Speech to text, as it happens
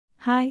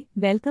Hi,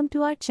 welcome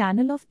to our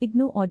channel of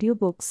IGNOU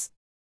Audiobooks.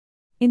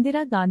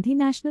 Indira Gandhi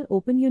National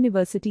Open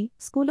University,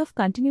 School of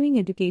Continuing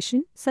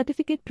Education,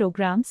 Certificate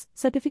Programs,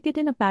 Certificate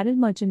in Apparel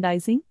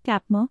Merchandising,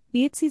 CAPMER,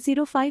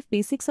 BHC 05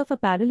 Basics of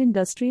Apparel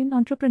Industry and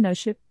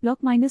Entrepreneurship,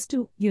 Block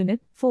 -2,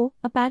 Unit 4,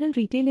 Apparel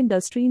Retail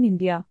Industry in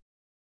India.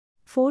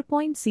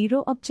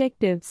 4.0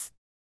 Objectives.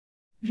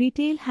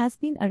 Retail has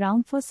been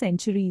around for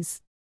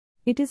centuries.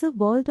 It is a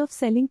world of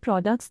selling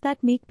products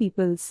that make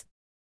people's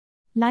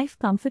life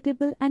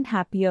comfortable and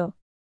happier.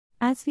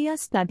 As we are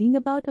studying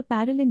about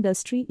apparel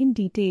industry in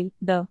detail,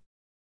 the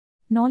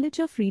knowledge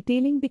of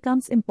retailing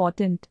becomes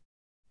important.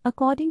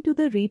 According to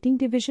the Rating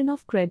Division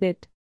of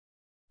Credit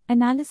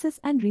Analysis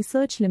and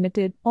Research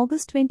Limited,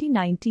 August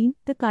 2019,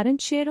 the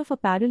current share of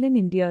apparel in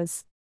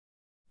India's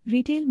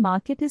retail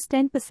market is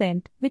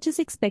 10%, which is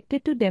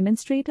expected to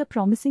demonstrate a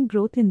promising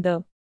growth in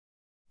the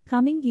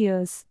coming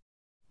years.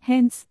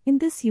 Hence, in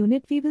this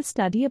unit we will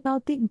study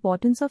about the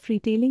importance of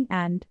retailing,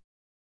 and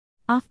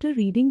after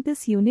reading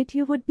this unit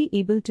you would be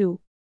able to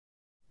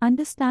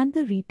understand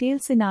the retail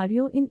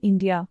scenario in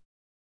India,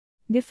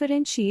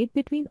 differentiate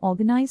between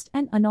organized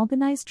and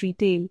unorganized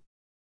retail,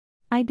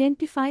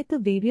 identify the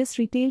various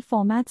retail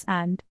formats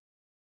and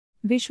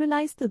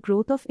visualize the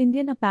growth of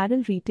Indian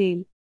apparel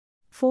retail.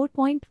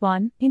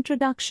 4.1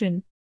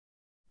 Introduction.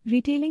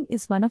 Retailing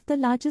is one of the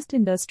largest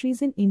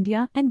industries in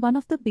India and one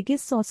of the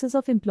biggest sources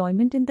of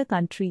employment in the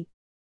country.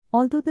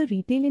 Although the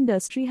retail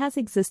industry has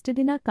existed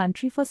in our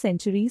country for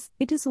centuries,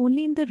 it is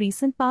only in the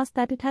recent past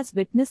that it has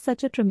witnessed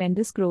such a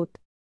tremendous growth.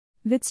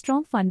 With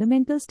strong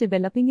fundamentals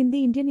developing in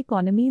the Indian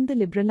economy in the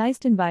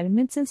liberalized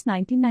environment since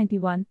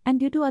 1991,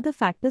 and due to other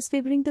factors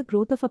favoring the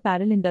growth of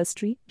apparel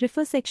industry,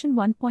 refer Section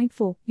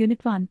 1.4,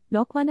 Unit 1,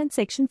 Block 1 and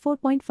Section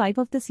 4.5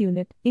 of this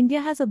unit,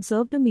 India has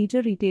observed a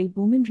major retail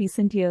boom in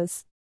recent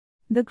years.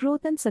 The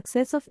growth and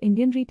success of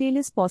Indian retail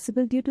is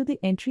possible due to the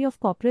entry of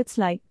corporates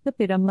like the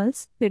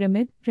Piramalls,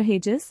 Pyramid,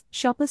 Rahejas,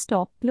 Shoppers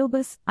Stop,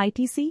 Globus,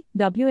 ITC,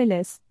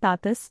 WLS,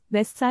 Tatas,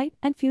 Westside,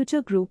 and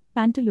Future Group,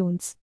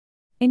 Pantaloons.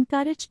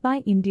 Encouraged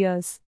by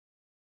India's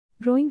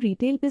growing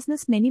retail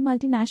business, many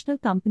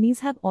multinational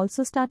companies have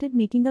also started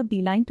making a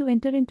beeline to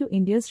enter into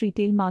India's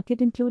retail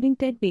market, including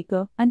Ted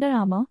Baker, Under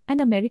Armour, and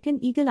American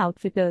Eagle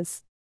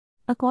Outfitters.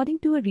 According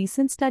to a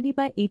recent study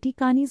by A.T.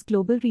 Kearney's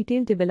Global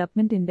Retail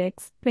Development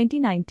Index,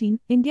 2019,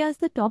 India is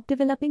the top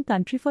developing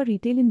country for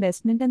retail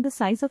investment, and the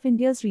size of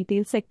India's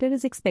retail sector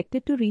is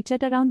expected to reach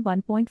at around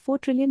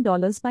 $1.4 trillion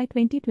by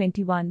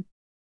 2021.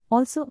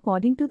 Also,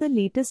 according to the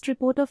latest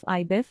report of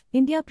IBEF,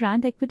 India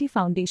Brand Equity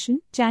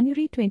Foundation,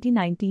 January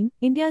 2019,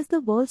 India is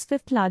the world's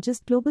fifth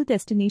largest global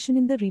destination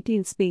in the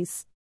retail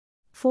space.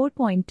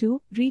 4.2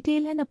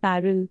 Retail and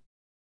Apparel.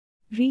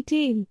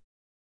 Retail.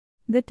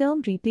 The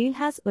term retail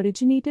has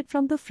originated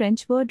from the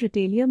French word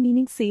retailer,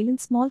 meaning sale in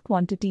small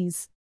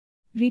quantities.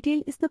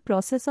 Retail is the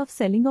process of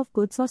selling of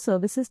goods or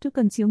services to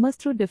consumers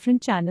through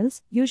different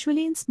channels,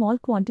 usually in small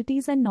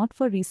quantities and not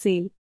for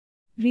resale.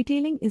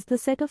 Retailing is the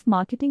set of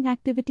marketing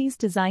activities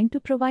designed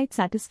to provide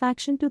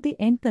satisfaction to the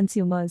end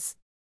consumers.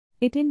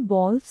 It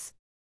involves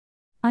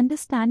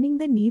understanding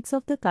the needs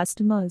of the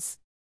customers,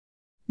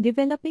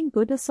 developing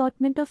good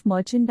assortment of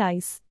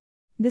merchandise,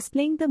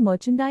 displaying the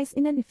merchandise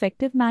in an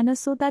effective manner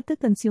so that the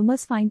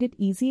consumers find it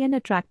easy and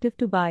attractive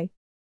to buy.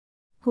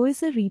 Who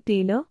is a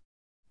retailer?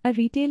 A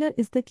retailer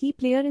is the key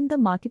player in the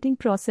marketing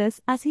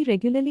process as he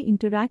regularly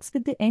interacts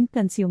with the end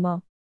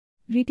consumer.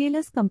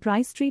 Retailers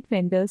comprise street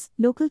vendors,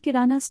 local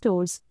kirana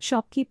stores,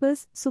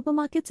 shopkeepers,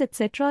 supermarkets,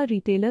 etc. A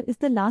retailer is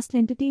the last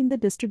entity in the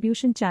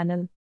distribution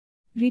channel.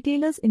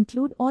 Retailers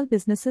include all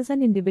businesses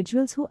and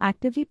individuals who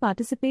actively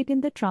participate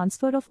in the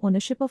transfer of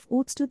ownership of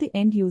goods to the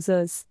end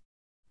users.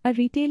 A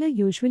retailer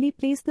usually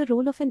plays the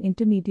role of an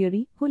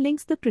intermediary who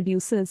links the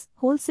producers,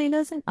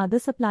 wholesalers and other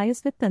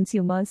suppliers with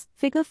consumers.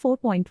 Figure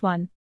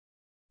 4.1.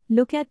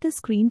 Look at the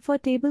screen for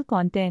table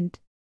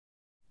content.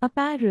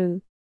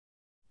 Apparel.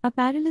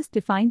 Apparel is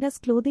defined as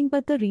clothing,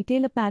 but the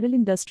retail apparel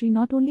industry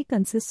not only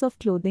consists of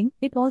clothing,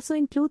 it also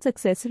includes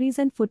accessories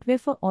and footwear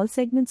for all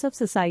segments of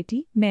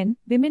society, men,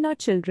 women or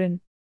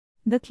children.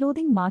 The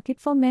clothing market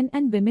for men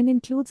and women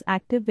includes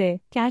active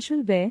wear,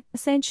 casual wear,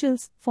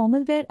 essentials,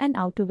 formal wear and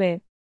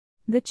outerwear.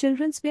 The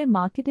children's wear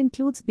market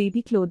includes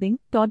baby clothing,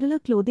 toddler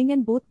clothing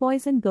and both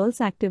boys and girls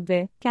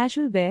activewear,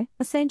 casual wear,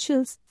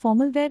 essentials,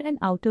 formal wear and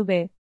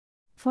outerwear.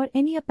 For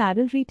any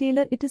apparel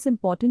retailer, it is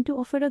important to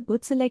offer a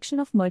good selection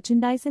of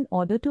merchandise in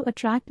order to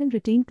attract and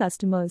retain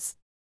customers.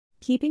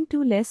 Keeping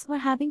too less or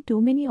having too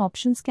many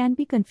options can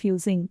be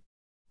confusing.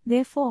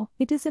 Therefore,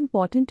 it is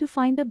important to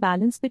find a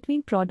balance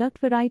between product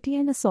variety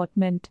and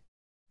assortment.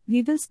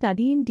 We will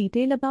study in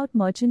detail about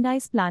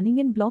merchandise planning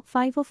in Block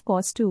 5 of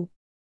Course 2.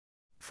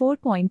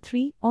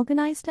 4.3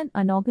 Organized and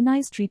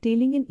Unorganized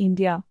Retailing in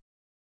India.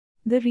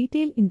 The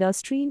retail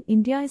industry in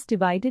India is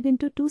divided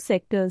into two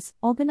sectors,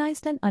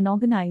 organized and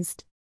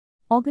unorganized.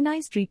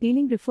 Organized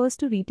retailing refers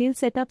to retail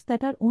setups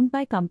that are owned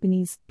by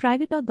companies,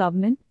 private or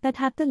government, that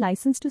have the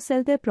license to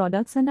sell their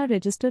products and are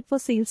registered for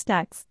sales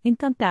tax,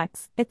 income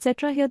tax,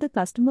 etc. Here the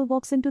customer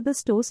walks into the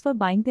stores for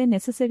buying their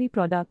necessary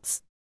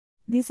products.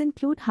 These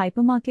include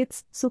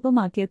hypermarkets,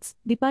 supermarkets,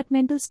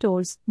 departmental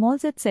stores,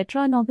 malls,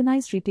 etc.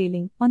 Unorganized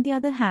retailing, on the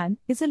other hand,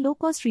 is a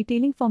low-cost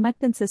retailing format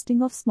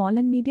consisting of small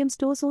and medium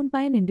stores owned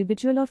by an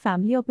individual or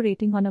family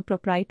operating on a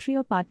proprietary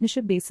or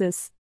partnership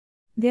basis.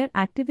 Their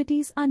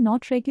activities are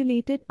not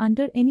regulated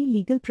under any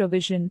legal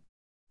provision.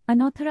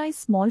 Unauthorized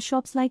small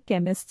shops like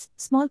chemists,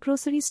 small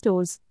grocery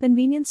stores,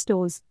 convenience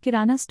stores,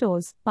 kirana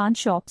stores, pawn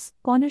shops,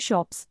 corner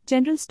shops,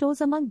 general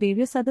stores among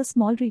various other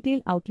small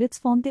retail outlets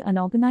form the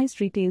unorganized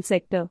retail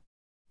sector.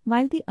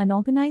 While the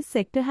unorganized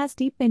sector has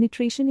deep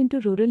penetration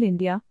into rural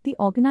India, the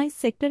organized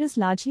sector is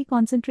largely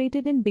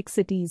concentrated in big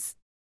cities.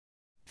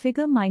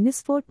 Figure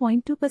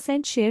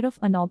 -4.2% share of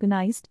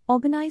unorganized,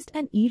 organized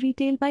and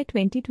e-retail by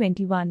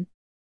 2021.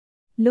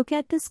 Look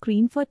at the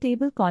screen for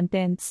table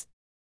contents.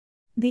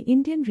 The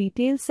Indian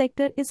retail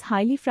sector is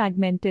highly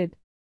fragmented.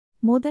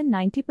 More than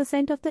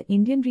 90% of the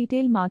Indian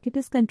retail market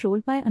is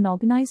controlled by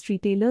unorganized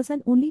retailers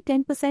and only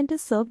 10%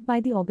 is served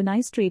by the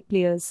organized trade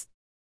players.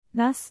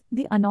 Thus,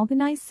 the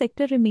unorganized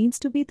sector remains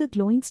to be the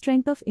glowing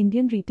strength of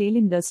Indian retail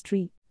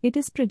industry. It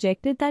is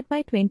projected that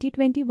by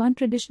 2021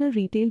 traditional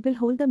retail will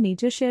hold a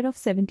major share of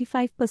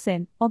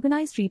 75%,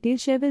 organized retail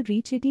share will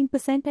reach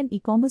 18% and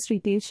e-commerce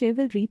retail share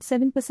will reach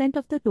 7%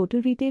 of the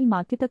total retail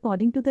market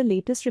according to the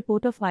latest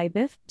report of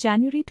IBEF,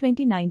 January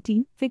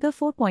 2019, figure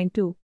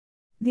 4.2.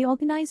 The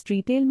organized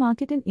retail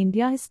market in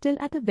India is still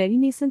at a very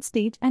nascent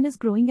stage and is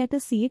growing at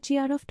a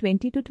CAGR of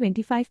 20 to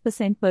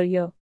 25% per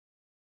year.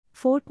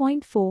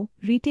 4.4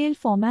 Retail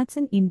formats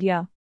in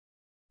India.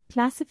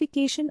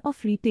 Classification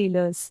of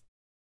retailers.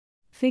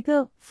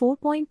 Figure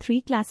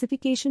 4.3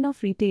 Classification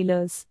of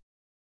retailers.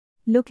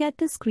 Look at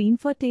the screen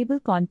for table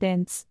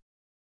contents.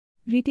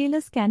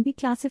 Retailers can be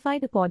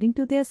classified according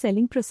to their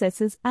selling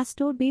processes as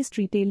store-based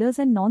retailers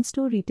and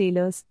non-store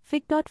retailers.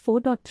 Fig.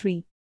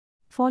 4.3.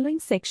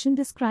 Following section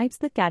describes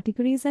the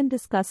categories and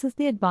discusses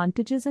the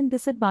advantages and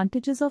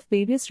disadvantages of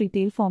various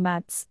retail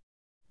formats.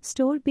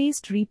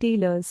 Store-based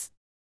retailers.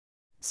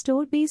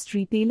 Store-based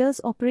retailers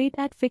operate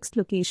at fixed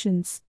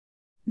locations.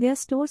 Their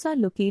stores are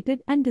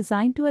located and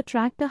designed to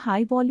attract a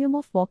high volume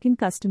of walk-in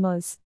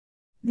customers.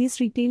 These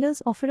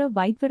retailers offer a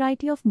wide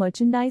variety of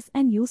merchandise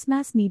and use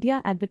mass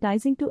media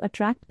advertising to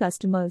attract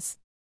customers.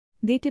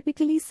 They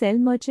typically sell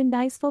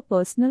merchandise for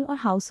personal or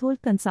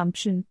household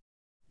consumption.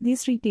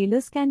 These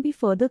retailers can be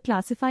further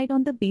classified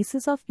on the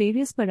basis of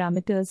various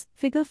parameters.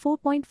 Figure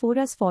 4.4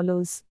 as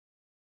follows.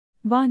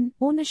 1.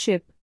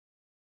 Ownership.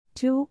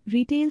 2.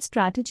 Retail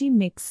strategy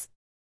mix.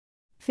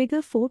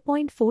 Figure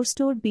 4.4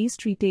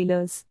 Store-based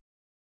retailers.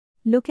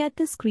 Look at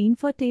the screen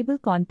for table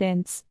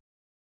contents.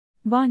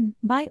 1.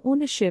 By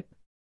ownership.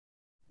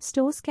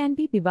 Stores can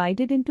be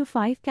divided into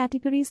 5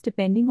 categories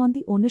depending on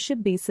the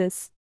ownership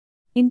basis.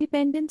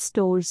 Independent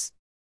stores,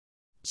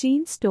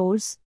 chain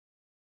stores,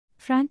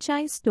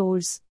 franchise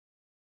stores,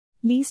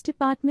 lease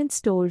department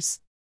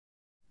stores,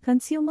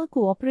 consumer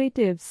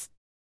cooperatives.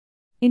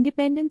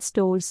 Independent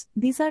stores,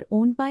 these are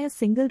owned by a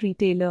single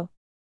retailer.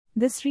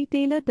 This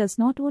retailer does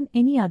not own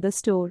any other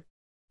store.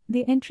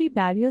 The entry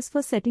barriers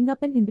for setting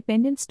up an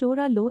independent store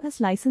are low as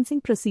licensing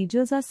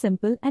procedures are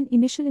simple and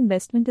initial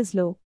investment is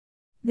low.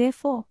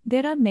 Therefore,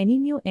 there are many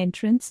new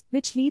entrants,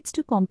 which leads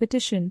to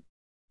competition.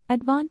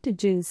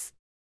 Advantages.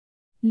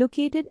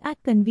 Located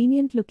at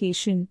convenient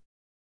location.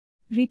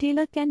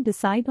 Retailer can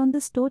decide on the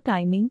store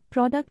timing,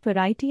 product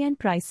variety and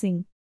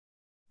pricing.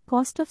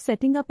 Cost of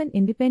setting up an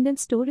independent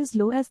store is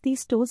low as these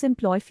stores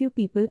employ few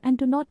people and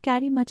do not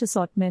carry much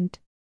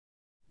assortment.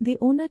 The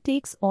owner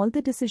takes all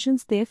the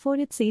decisions, therefore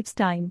it saves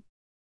time.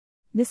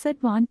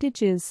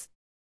 Disadvantages.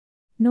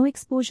 No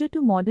exposure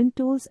to modern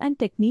tools and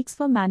techniques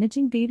for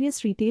managing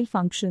various retail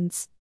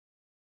functions.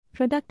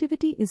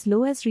 Productivity is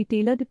low as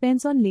retailer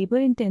depends on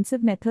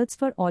labor-intensive methods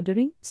for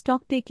ordering,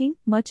 stock taking,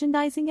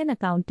 merchandising and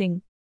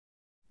accounting.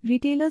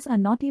 Retailers are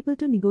not able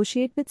to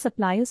negotiate with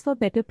suppliers for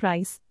better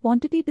price,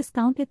 quantity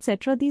discount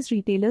etc. These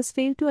retailers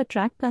fail to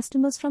attract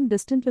customers from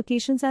distant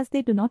locations as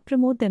they do not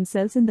promote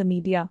themselves in the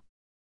media.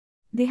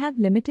 They have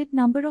limited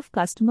number of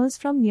customers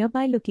from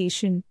nearby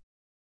location.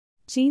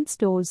 Chain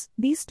stores.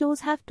 These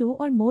stores have 2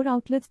 or more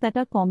outlets that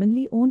are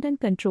commonly owned and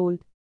controlled.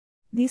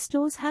 These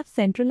stores have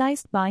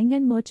centralized buying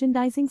and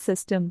merchandising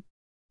system.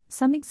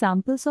 Some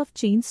examples of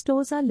chain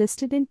stores are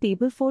listed in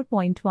Table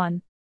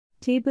 4.1.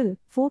 Table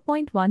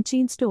 4.1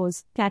 Chain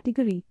stores.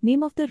 Category: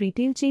 Name of the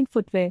retail chain: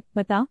 Footwear,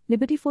 Bata,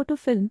 Liberty Photo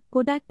Film,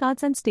 Kodak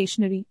Cards and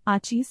Stationery,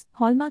 Archie's,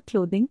 Hallmark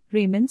Clothing,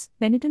 Raymond's,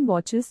 Benetton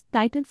Watches,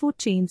 Titan Food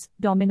Chains,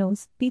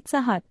 Domino's, Pizza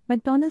Hut,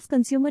 McDonald's.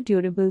 Consumer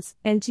Durables,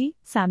 LG,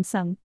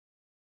 Samsung.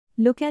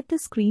 Look at the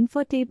screen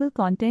for table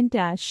content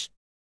dash.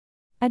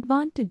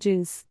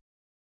 Advantages.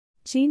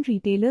 Chain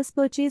retailers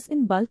purchase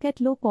in bulk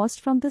at low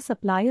cost from the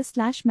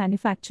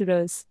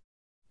suppliers/manufacturers.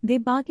 They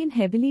bargain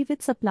heavily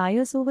with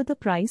suppliers over the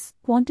price,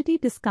 quantity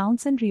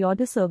discounts and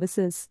reorder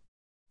services.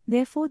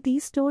 Therefore,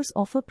 these stores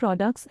offer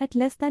products at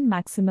less than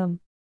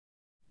maximum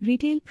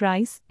retail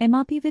price,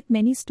 MRP. With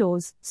many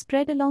stores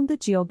spread along the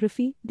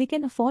geography, they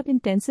can afford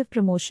intensive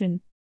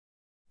promotion.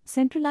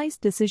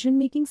 Centralized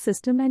decision-making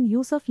system and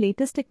use of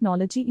latest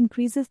technology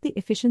increases the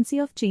efficiency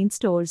of chain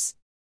stores.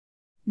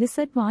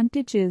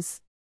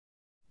 Disadvantages: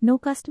 no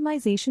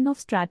customization of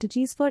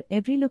strategies for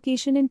every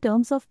location in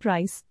terms of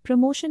price,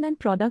 promotion and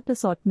product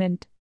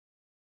assortment.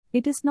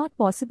 It is not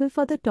possible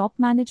for the top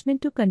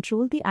management to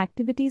control the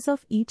activities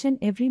of each and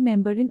every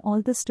member in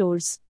all the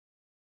stores.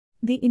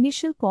 The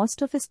initial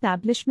cost of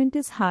establishment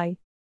is high.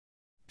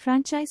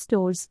 Franchise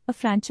stores. A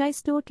franchise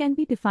store can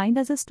be defined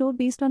as a store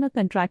based on a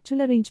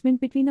contractual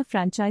arrangement between a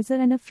franchisor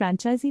and a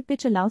franchisee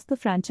which allows the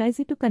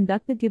franchisee to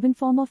conduct a given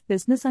form of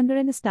business under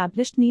an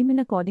established name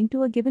and according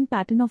to a given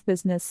pattern of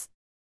business.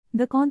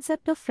 The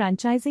concept of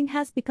franchising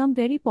has become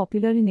very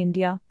popular in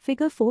India.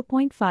 Figure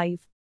 4.5.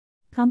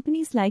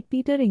 Companies like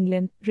Peter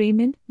England,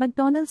 Raymond,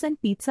 McDonald's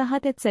and Pizza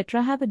Hut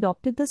etc. have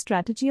adopted the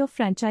strategy of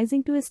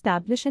franchising to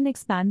establish and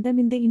expand them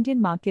in the Indian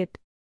market.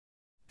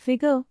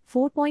 Figure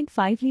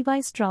 4.5. Levi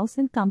Strauss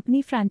 &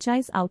 Company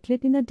franchise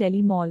outlet in a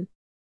Delhi mall.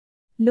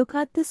 Look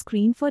at the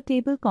screen for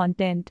table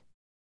content.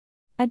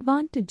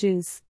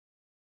 Advantages: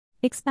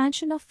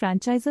 expansion of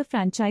franchisor.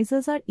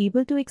 Franchisors are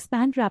able to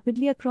expand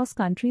rapidly across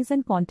countries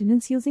and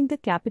continents using the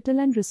capital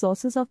and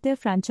resources of their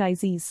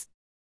franchisees.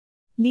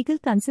 Legal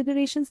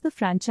considerations: the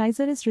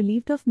franchisor is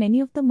relieved of many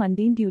of the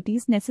mundane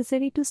duties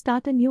necessary to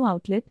start a new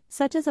outlet,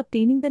 such as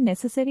obtaining the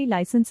necessary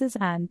licenses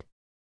and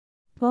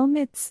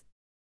permits.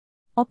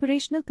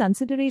 Operational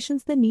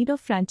considerations: the need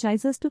of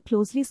franchisors to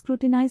closely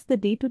scrutinize the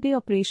day-to-day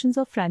operations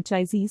of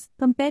franchisees,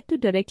 compared to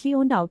directly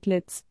owned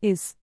outlets,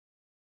 is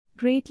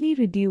greatly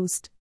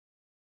reduced.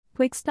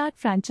 Quick start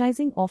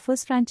franchising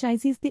offers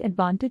franchisees the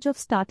advantage of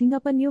starting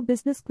up a new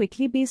business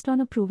quickly based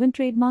on a proven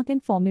trademark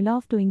and formula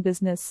of doing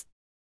business,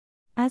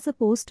 as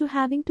opposed to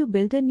having to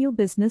build a new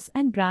business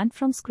and brand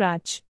from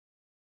scratch.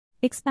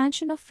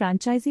 Expansion of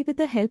franchisee: with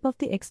the help of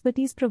the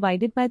expertise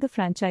provided by the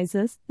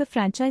franchisors, the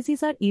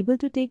franchisees are able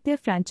to take their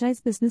franchise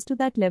business to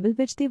that level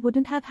which they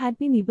wouldn't have had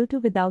been able to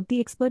without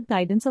the expert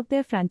guidance of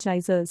their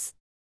franchisors.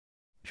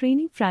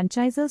 Training: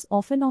 franchisors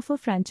often offer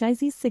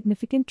franchisees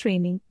significant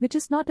training, which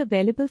is not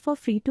available for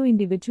free to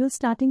individuals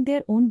starting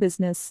their own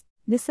business.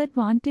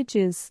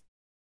 Disadvantages: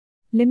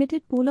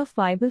 limited pool of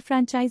viable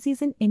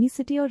franchisees. In any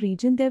city or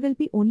region, there will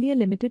be only a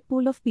limited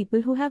pool of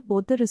people who have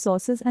both the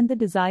resources and the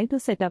desire to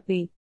set up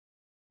a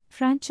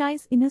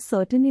franchise in a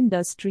certain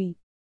industry.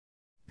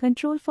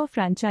 Control for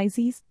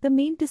franchisees: the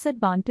main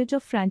disadvantage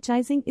of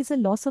franchising is a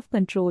loss of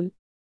control.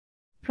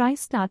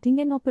 Price: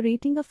 starting and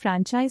operating a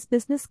franchise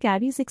business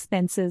carries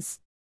expenses.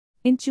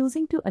 In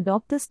choosing to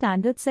adopt the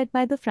standards set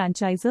by the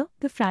franchisor,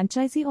 the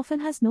franchisee often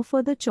has no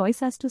further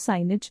choice as to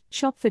signage,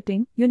 shop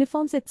fitting,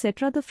 uniforms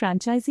etc. The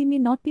franchisee may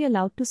not be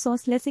allowed to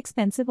source less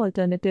expensive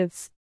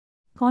alternatives.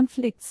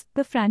 Conflicts: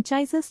 the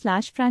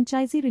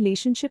franchisor/franchisee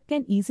relationship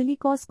can easily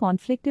cause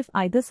conflict if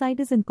either side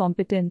is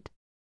incompetent.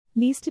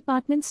 Lease: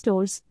 department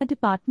stores. A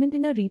department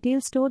in a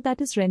retail store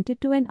that is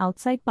rented to an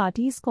outside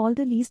party is called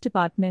a lease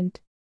department.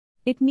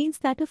 It means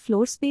that a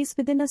floor space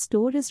within a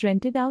store is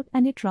rented out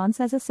and it runs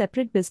as a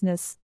separate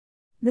business.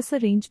 This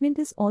arrangement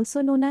is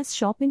also known as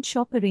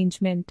shop-in-shop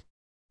arrangement.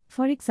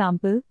 For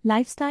example,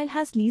 Lifestyle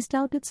has leased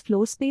out its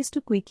floor space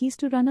to Quickies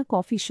to run a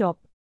coffee shop.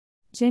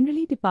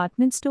 Generally,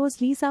 department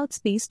stores lease out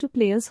space to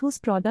players whose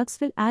products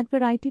will add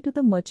variety to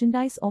the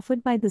merchandise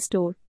offered by the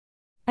store.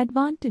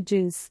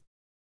 Advantages: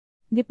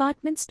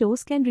 department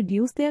stores can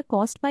reduce their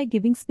cost by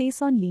giving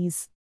space on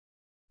lease.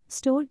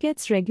 Store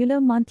gets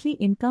regular monthly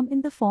income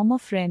in the form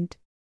of rent.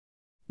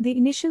 The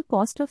initial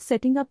cost of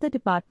setting up the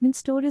department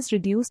store is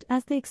reduced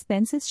as the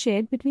expense is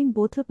shared between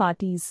both the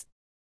parties.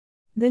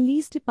 The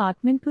lease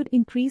department could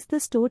increase the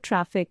store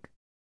traffic.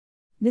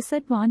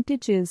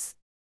 Disadvantages: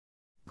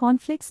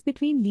 conflicts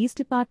between lease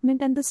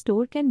department and the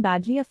store can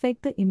badly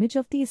affect the image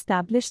of the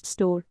established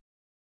store.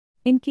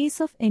 In case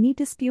of any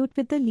dispute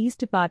with the lease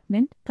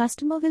department,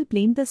 customer will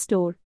blame the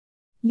store.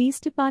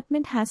 Lease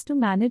department has to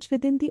manage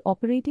within the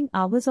operating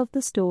hours of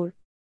the store.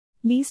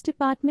 Lease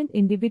department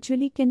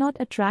individually cannot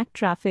attract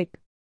traffic.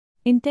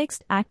 In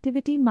text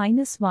activity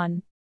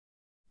 -1.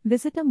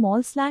 Visit a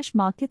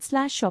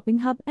mall/market/shopping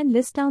hub and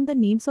list down the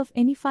names of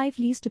any 5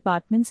 lease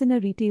departments in a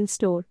retail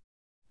store.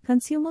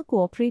 Consumer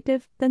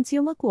cooperative.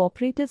 Consumer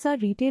cooperatives are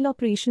retail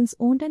operations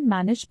owned and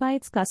managed by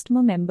its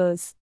customer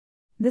members.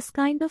 This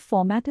kind of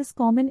format is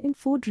common in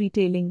food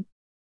retailing.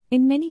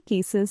 In many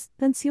cases,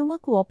 consumer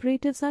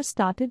cooperatives are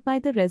started by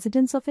the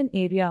residents of an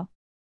area.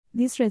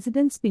 These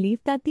residents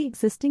believe that the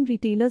existing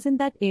retailers in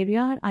that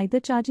area are either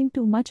charging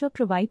too much or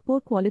provide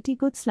poor quality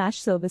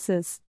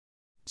goods/services.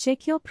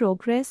 Check your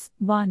progress.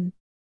 1.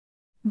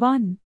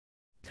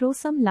 Throw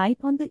some light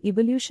on the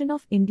evolution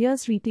of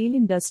India's retail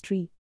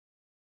industry.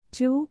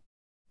 2.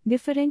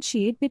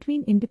 Differentiate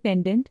between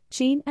independent,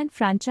 chain and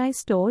franchise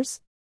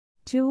stores.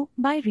 2.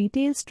 By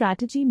retail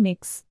strategy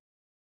mix.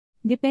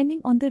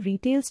 Depending on the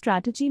retail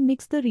strategy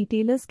mix, the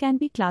retailers can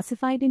be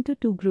classified into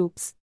 2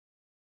 groups.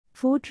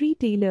 Food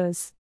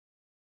retailers.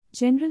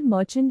 General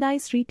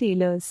merchandise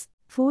retailers.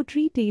 Food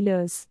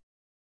retailers.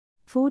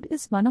 Food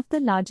is one of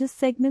the largest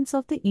segments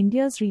of the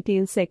India's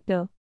retail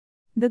sector.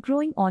 The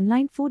growing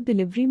online food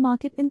delivery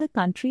market in the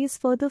country is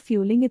further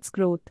fueling its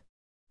growth.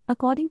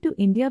 According to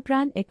India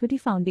Brand Equity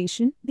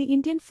Foundation, the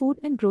Indian food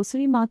and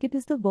grocery market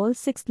is the world's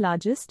sixth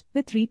largest,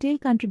 with retail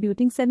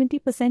contributing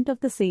 70% of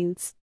the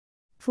sales.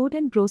 Food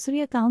and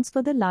grocery accounts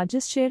for the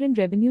largest share in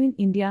revenue in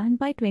India, and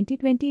by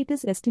 2020 it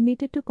is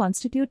estimated to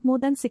constitute more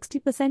than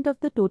 60% of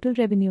the total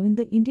revenue in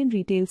the Indian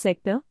retail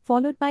sector,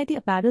 followed by the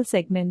apparel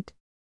segment.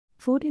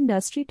 Food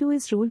industry too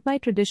is ruled by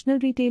traditional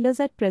retailers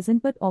at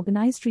present, but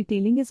organized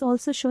retailing is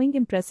also showing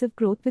impressive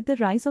growth with the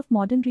rise of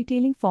modern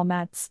retailing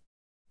formats.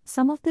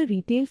 Some of the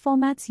retail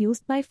formats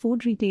used by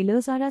food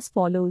retailers are as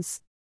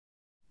follows: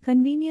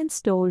 convenience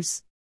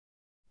stores,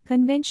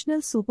 conventional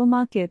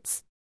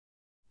supermarkets,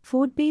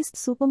 food-based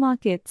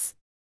supermarkets,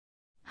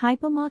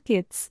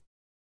 hypermarkets.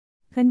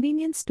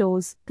 Convenience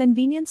stores.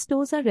 Convenience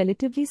stores are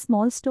relatively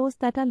small stores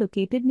that are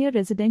located near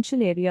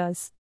residential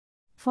areas.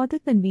 For the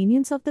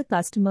convenience of the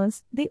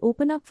customers, they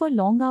open up for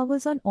long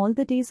hours on all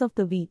the days of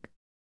the week.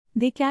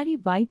 They carry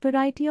wide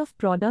variety of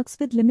products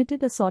with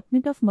limited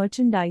assortment of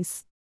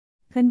merchandise.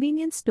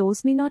 Convenience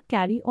stores may not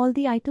carry all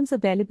the items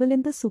available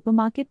in the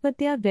supermarket, but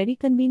they are very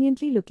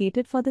conveniently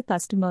located for the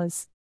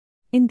customers.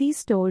 In these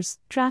stores,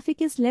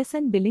 traffic is less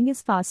and billing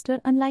is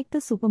faster, unlike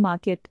the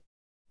supermarket.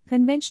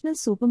 Conventional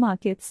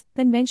supermarkets.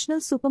 Conventional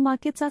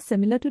supermarkets are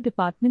similar to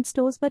department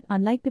stores, but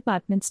unlike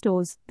department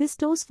stores, these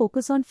stores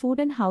focus on food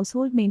and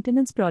household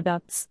maintenance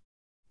products.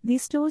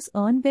 These stores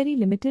earn very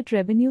limited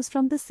revenues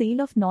from the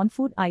sale of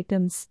non-food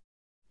items.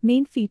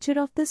 Main feature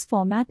of this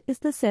format is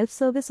the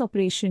self-service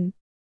operation.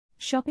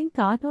 Shopping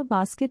cart or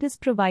basket is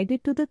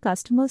provided to the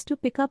customers to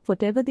pick up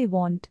whatever they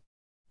want.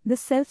 This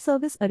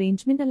self-service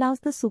arrangement allows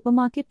the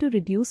supermarket to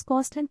reduce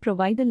cost and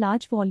provide a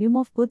large volume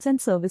of goods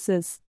and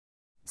services.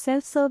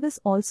 Self-service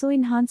also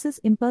enhances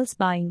impulse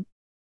buying.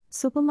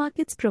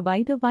 Supermarkets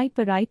provide a wide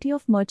variety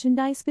of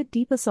merchandise with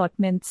deep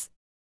assortments.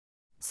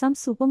 Some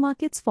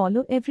supermarkets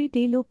follow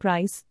everyday low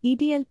price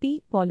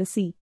 (EDLP)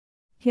 policy.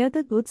 Here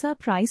the goods are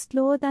priced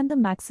lower than the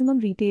maximum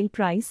retail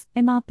price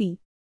 (MRP).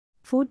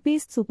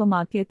 Food-based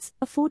supermarkets.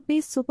 A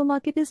food-based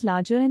supermarket is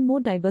larger and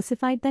more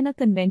diversified than a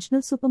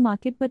conventional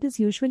supermarket, but is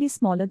usually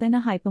smaller than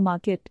a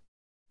hypermarket.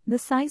 The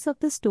size of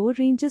the store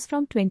ranges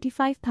from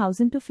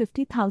 25,000 to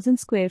 50,000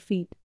 square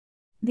feet.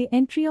 The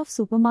entry of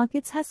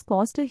supermarkets has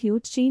caused a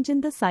huge change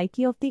in the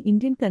psyche of the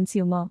Indian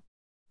consumer.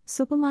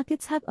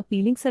 Supermarkets have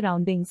appealing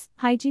surroundings,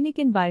 hygienic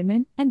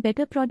environment, and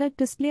better product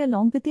display,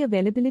 along with the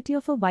availability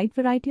of a wide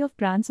variety of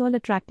brands, all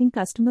attracting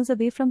customers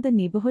away from the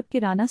neighborhood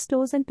kirana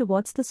stores and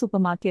towards the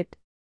supermarket.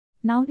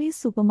 Nowadays,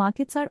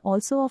 supermarkets are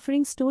also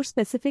offering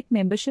store-specific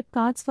membership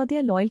cards for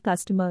their loyal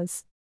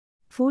customers.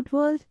 Food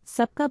World,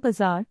 Sabka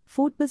Bazaar,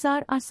 Food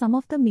Bazaar are some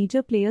of the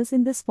major players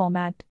in this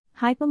format.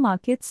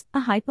 Hypermarkets.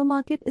 A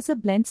hypermarket is a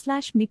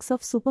blend/mix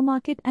of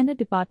supermarket and a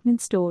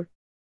department store.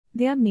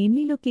 They are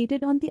mainly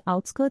located on the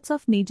outskirts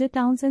of major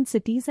towns and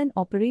cities and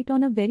operate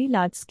on a very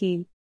large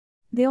scale.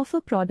 They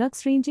offer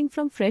products ranging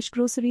from fresh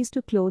groceries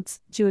to clothes,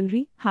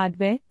 jewelry,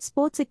 hardware,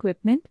 sports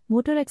equipment,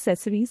 motor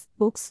accessories,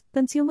 books,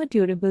 consumer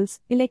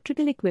durables,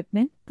 electrical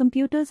equipment,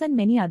 computers, and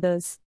many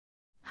others.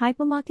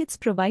 Hypermarkets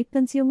provide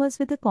consumers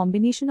with a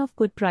combination of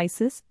good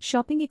prices,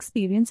 shopping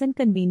experience and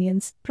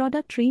convenience,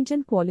 product range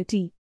and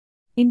quality.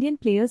 Indian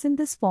players in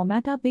this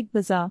format are Big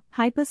Bazaar,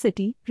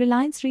 Hypercity,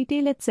 Reliance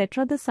Retail,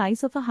 etc. The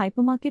size of a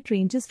hypermarket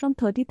ranges from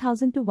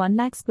 30,000 to 1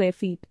 lakh square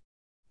feet.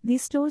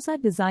 These stores are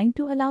designed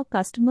to allow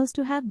customers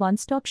to have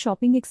one-stop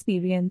shopping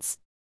experience.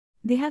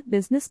 They have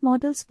business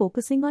models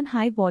focusing on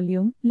high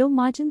volume, low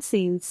margin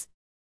sales.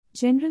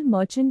 General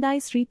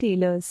merchandise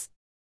retailers.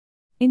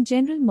 In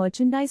general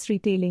merchandise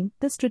retailing,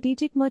 the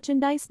strategic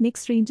merchandise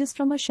mix ranges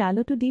from a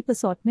shallow to deep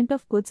assortment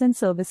of goods and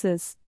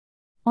services.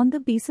 On the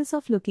basis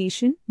of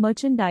location,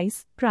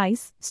 merchandise,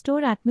 price,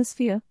 store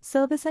atmosphere,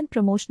 service and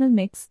promotional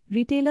mix,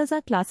 retailers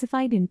are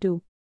classified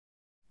into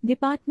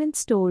department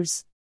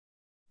stores,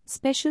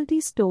 specialty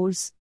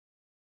stores,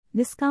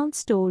 discount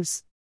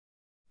stores.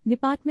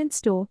 Department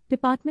store.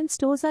 Department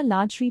stores are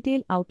large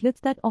retail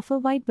outlets that offer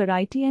wide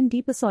variety and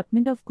deep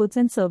assortment of goods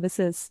and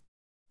services.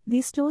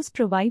 These stores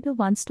provide a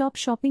one-stop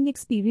shopping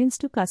experience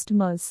to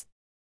customers.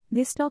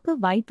 They stock a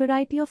wide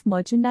variety of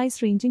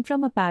merchandise ranging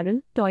from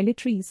apparel,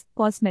 toiletries,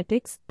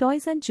 cosmetics,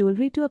 toys and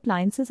jewelry to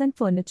appliances and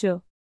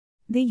furniture.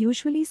 They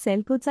usually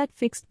sell goods at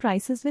fixed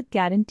prices with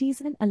guarantees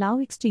and allow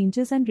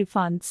exchanges and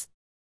refunds.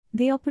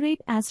 They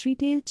operate as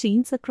retail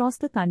chains across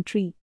the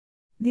country.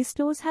 These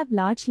stores have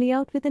large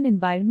layout with an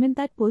environment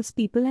that pulls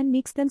people and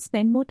makes them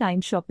spend more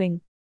time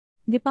shopping.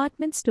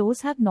 Department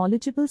stores have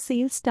knowledgeable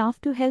sales staff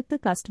to help the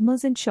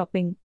customers in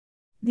shopping.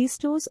 These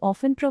stores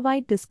often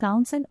provide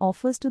discounts and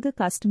offers to the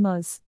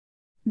customers.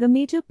 The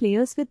major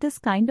players with this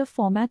kind of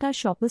format are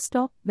Shoppers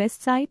Stop,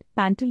 Westside,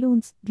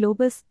 Pantaloons,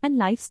 Globus, and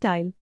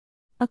Lifestyle.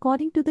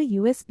 According to the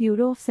US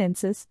Bureau of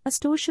Census, a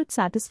store should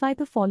satisfy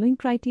the following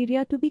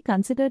criteria to be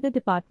considered a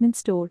department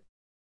store.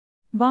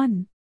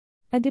 1.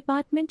 A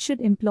department should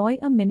employ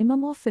a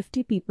minimum of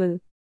 50 people.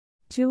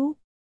 2.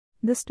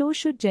 The store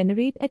should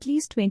generate at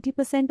least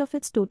 20% of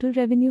its total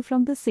revenue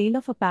from the sale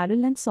of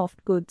apparel and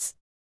soft goods.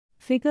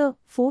 Figure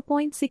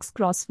 4.6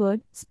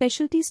 Crossword,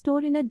 specialty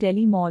store in a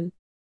Delhi mall.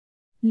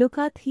 Look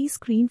at the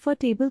screen for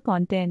table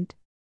content.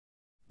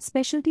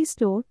 Specialty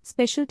store.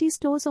 Specialty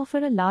stores offer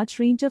a large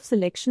range of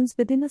selections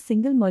within a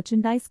single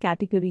merchandise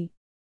category.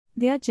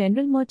 They are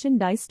general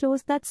merchandise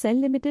stores that sell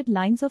limited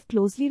lines of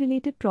closely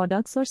related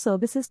products or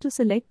services to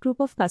select group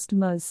of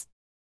customers.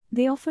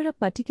 They offer a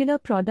particular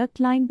product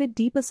line with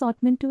deep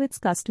assortment to its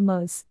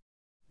customers.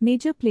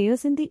 Major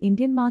players in the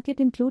Indian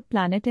market include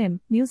Planet M,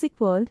 Music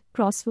World,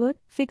 Crossword,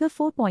 Figure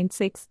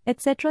 4.6,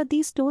 etc.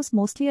 These stores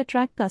mostly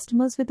attract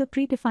customers with a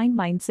predefined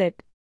mindset.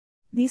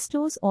 These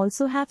stores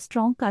also have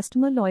strong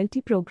customer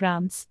loyalty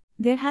programs.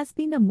 There has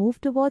been a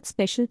move towards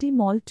specialty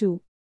mall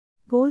too.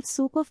 Gold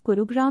Souk of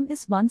Gurugram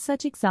is one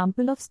such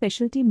example of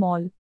specialty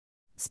mall.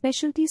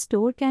 Specialty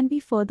store can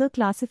be further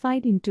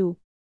classified into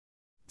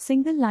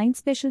single line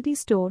specialty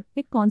store.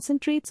 It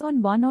concentrates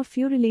on one or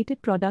few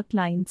related product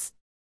lines.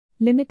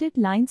 Limited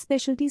line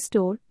specialty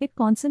store. It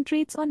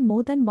concentrates on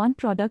more than one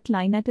product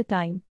line at a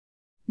time.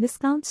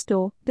 Discount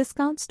store.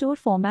 Discount store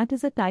format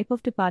is a type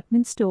of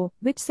department store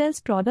which sells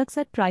products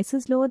at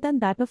prices lower than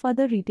that of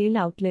other retail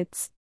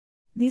outlets.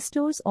 These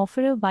stores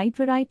offer a wide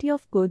variety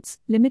of goods,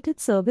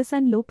 limited service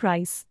and low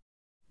price.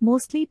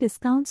 Mostly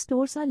discount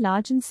stores are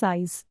large in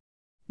size.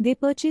 They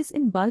purchase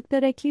in bulk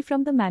directly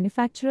from the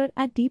manufacturer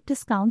at deep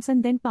discounts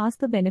and then pass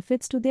the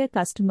benefits to their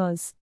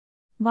customers.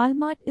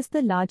 Walmart is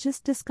the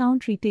largest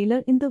discount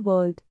retailer in the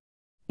world.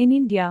 In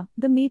India,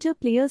 the major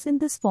players in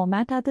this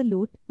format are the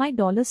Loot, My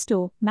Dollar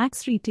Store,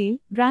 Max Retail,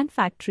 Brand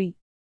Factory.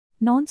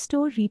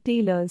 Non-store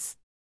retailers.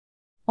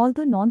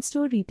 Although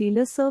non-store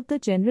retailers serve the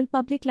general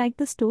public like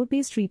the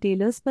store-based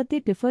retailers, but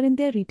they differ in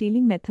their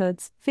retailing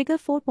methods. Figure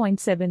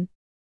 4.7.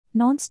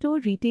 Non-store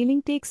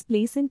retailing takes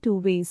place in two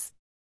ways.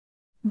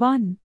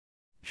 1.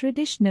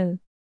 Traditional.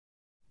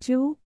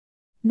 2.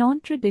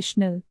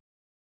 Non-traditional.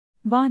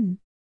 1.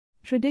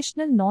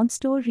 Traditional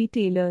non-store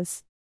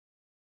retailers.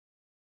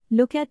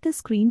 Look at the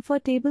screen for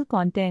table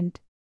content.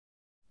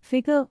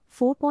 Figure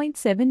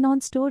 4.7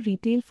 Non-store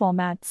retail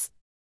formats.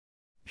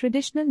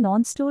 Traditional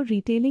non-store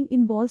retailing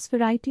involves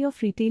variety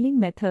of retailing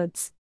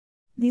methods.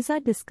 These are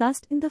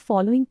discussed in the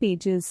following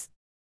pages.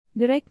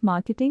 Direct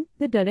marketing.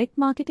 The Direct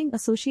Marketing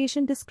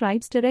Association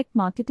describes direct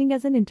marketing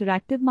as an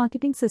interactive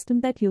marketing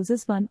system that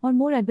uses one or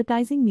more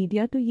advertising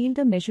media to yield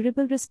a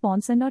measurable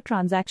response and/or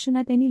transaction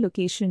at any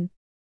location.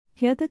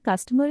 Here the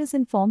customer is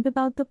informed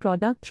about the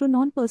product through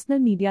non-personal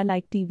media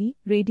like TV,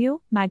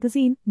 radio,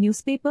 magazine,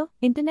 newspaper,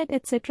 internet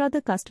etc.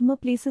 The customer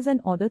places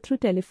an order through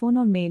telephone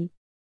or mail.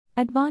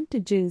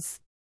 Advantages.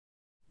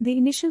 The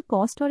initial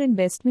cost or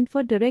investment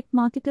for direct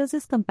marketers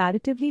is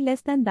comparatively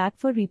less than that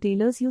for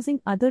retailers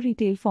using other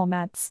retail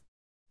formats.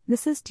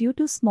 This is due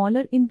to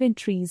smaller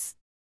inventories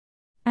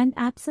and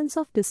absence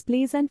of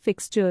displays and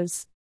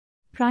fixtures.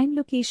 Prime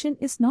location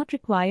is not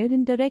required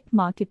in direct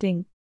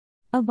marketing.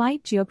 A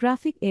wide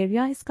geographic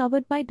area is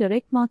covered by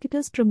direct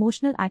marketers'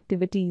 promotional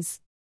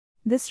activities.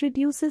 This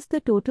reduces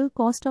the total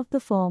cost of the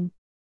firm.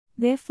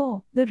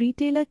 Therefore, the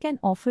retailer can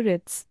offer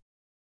its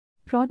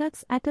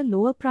products at a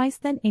lower price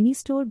than any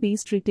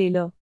store-based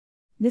retailer.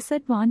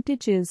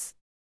 Disadvantage is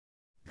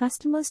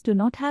customers do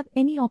not have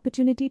any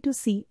opportunity to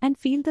see and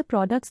feel the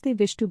products they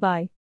wish to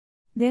buy.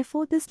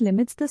 Therefore, this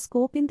limits the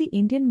scope in the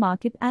Indian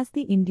market as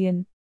the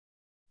Indian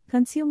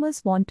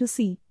consumers want to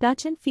see,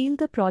 touch and feel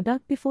the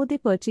product before they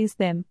purchase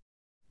them.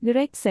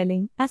 Direct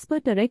selling. As per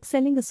Direct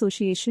Selling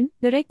Association,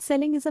 direct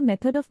selling is a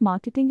method of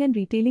marketing and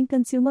retailing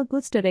consumer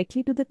goods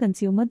directly to the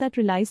consumer that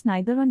relies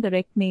neither on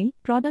direct mail,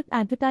 product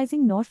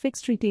advertising nor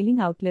fixed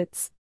retailing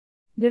outlets.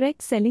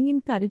 Direct selling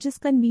encourages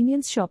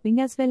convenience shopping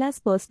as well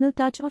as personal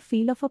touch or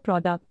feel of a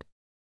product.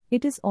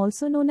 It is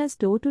also known as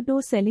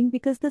door-to-door selling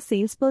because the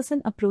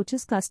salesperson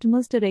approaches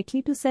customers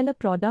directly to sell a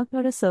product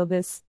or a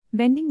service.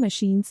 Vending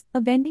machines.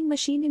 A vending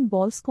machine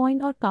involves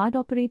coin or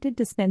card-operated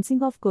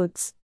dispensing of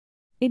goods.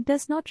 It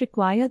does not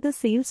require the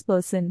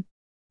salesperson.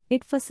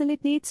 It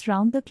facilitates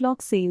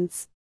round-the-clock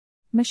sales.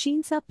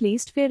 Machines are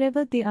placed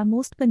wherever they are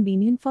most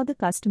convenient for the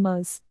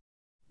customers.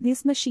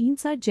 These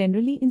machines are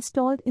generally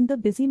installed in the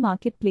busy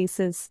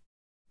marketplaces.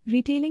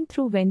 Retailing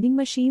through vending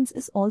machines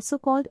is also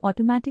called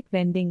automatic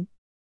vending.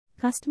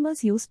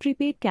 Customers use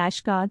prepaid cash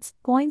cards,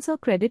 coins or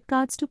credit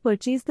cards to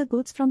purchase the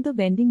goods from the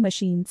vending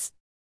machines.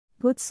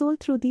 Goods sold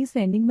through these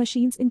vending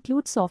machines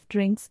include soft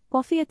drinks,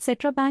 coffee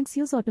etc. Banks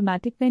use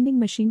automatic vending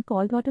machine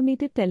called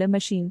automated teller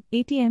machine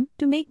 (ATM)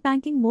 to make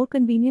banking more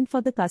convenient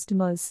for the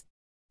customers.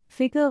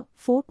 Figure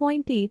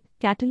 4.8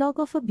 Catalog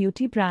of a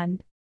beauty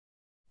brand.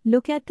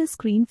 Look at the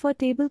screen for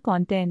table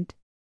content.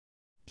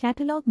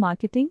 Catalog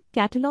marketing.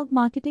 Catalog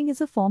marketing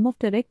is a form of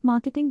direct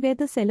marketing where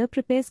the seller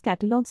prepares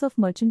catalogs of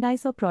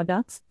merchandise or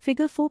products,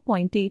 figure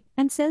 4.8,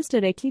 and sells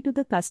directly to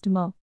the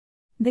customer.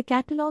 The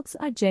catalogs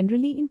are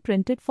generally in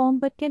printed form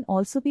but can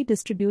also be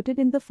distributed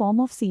in the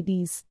form of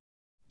CDs.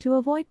 To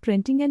avoid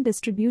printing and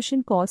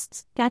distribution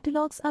costs,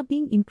 catalogs are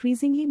being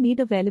increasingly made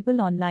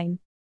available online.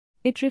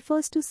 It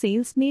refers to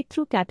sales made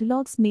through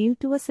catalogs mailed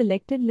to a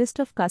selected list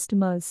of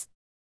customers.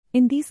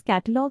 In these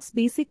catalogs,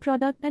 basic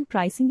product and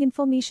pricing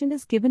information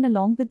is given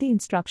along with the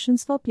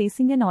instructions for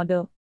placing an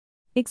order.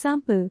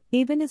 Example: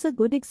 Avon is a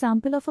good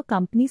example of a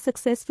company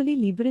successfully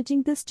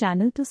leveraging this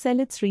channel to sell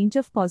its range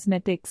of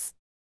cosmetics.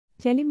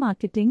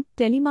 Telemarketing.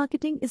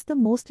 Telemarketing is the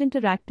most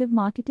interactive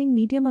marketing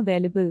medium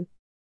available.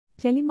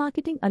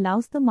 Telemarketing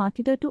allows the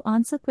marketer to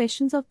answer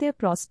questions of their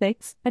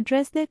prospects,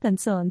 address their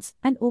concerns,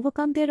 and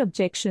overcome their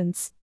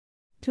objections.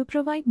 To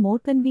provide more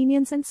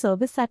convenience and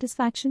service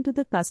satisfaction to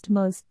the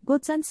customers,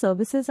 goods and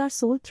services are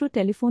sold through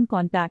telephone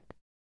contact.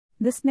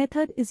 This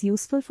method is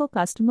useful for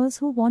customers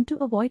who want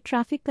to avoid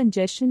traffic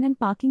congestion and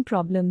parking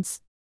problems.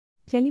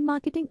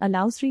 Telemarketing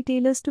allows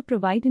retailers to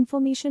provide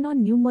information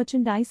on new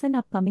merchandise and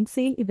upcoming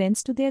sale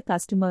events to their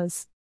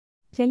customers.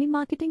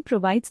 Telemarketing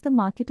provides the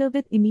marketer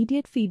with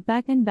immediate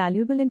feedback and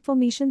valuable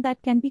information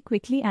that can be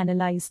quickly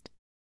analyzed.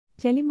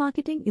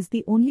 Telemarketing is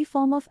the only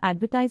form of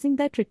advertising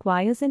that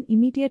requires an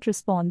immediate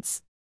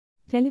response.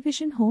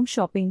 Television home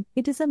shopping.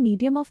 It is a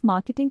medium of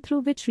marketing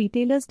through which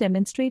retailers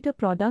demonstrate a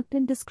product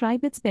and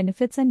describe its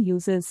benefits and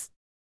uses.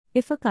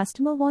 If a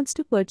customer wants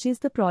to purchase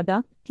the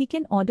product, he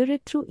can order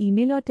it through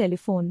email or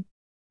telephone.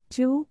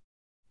 2.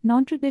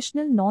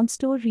 Non-traditional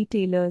non-store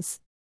retailers.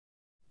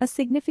 A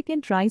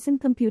significant rise in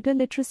computer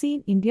literacy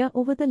in India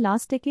over the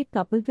last decade,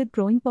 coupled with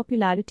growing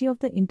popularity of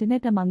the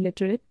internet among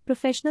literate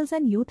professionals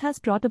and youth, has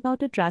brought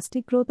about a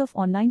drastic growth of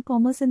online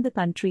commerce in the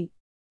country.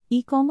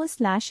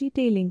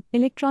 E-commerce/e-tailing,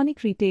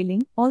 electronic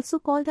retailing, also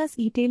called as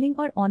e-tailing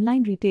or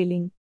online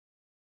retailing,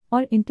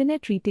 or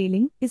internet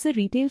retailing, is a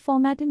retail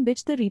format in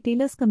which the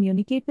retailers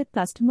communicate with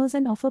customers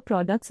and offer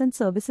products and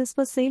services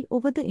for sale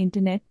over the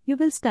internet. You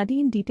will study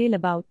in detail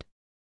about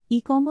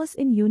e-commerce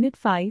in Unit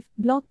 5,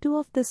 Block 2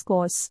 of this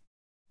course.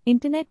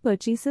 Internet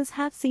purchases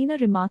have seen a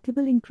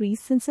remarkable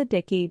increase since a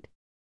decade.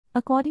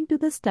 According to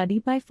the study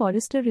by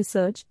Forrester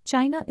Research,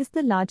 China is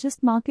the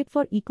largest market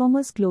for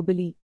e-commerce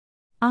globally.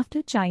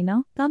 After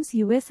China comes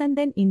US and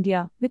then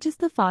India, which is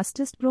the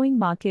fastest growing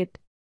market.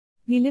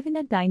 We live in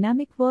a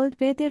dynamic world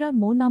where there are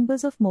more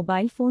numbers of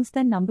mobile phones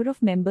than number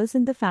of members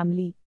in the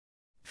family.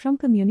 From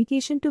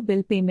communication to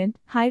bill payment,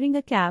 hiring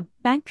a cab,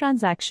 bank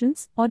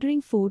transactions,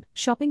 ordering food,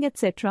 shopping,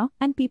 etc.,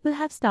 and people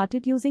have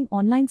started using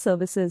online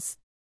services.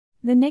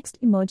 The next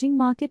emerging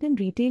market in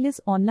retail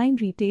is online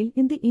retail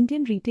in the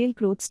Indian retail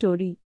growth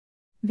story.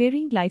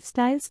 Varying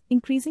lifestyles,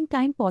 increasing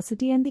time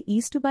paucity, and the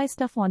ease to buy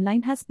stuff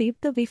online has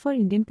paved the way for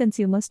Indian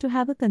consumers to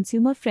have a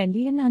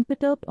consumer-friendly and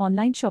unperturbed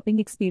online shopping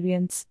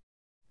experience.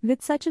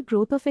 With such a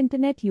growth of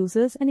internet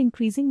users and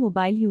increasing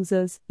mobile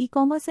users,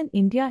 e-commerce in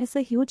India is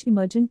a huge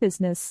emergent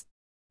business.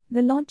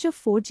 The launch of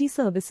 4G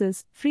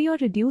services, free or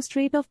reduced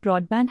rate of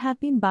broadband, have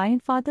been by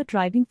and far the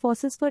driving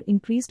forces for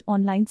increased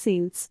online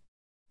sales.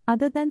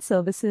 Other than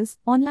services,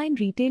 online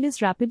retail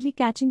is rapidly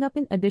catching up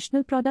in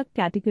additional product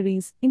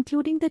categories,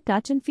 including the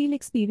touch and feel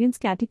experience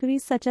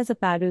categories such as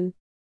apparel.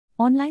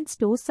 Online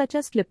stores such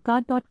as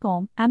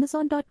Flipkart.com,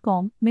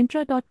 Amazon.com,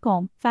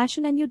 Myntra.com,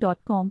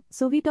 FashionNU.com,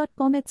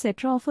 SOCE.com,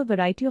 etc. offer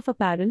variety of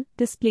apparel,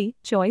 display,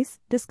 choice,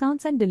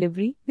 discounts and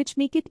delivery, which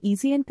make it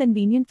easy and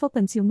convenient for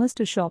consumers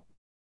to shop.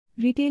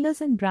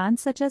 Retailers and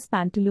brands such as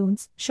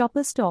Pantaloons,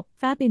 Shoppers Stop,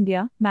 Fab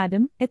India,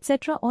 Madam,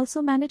 etc.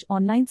 also manage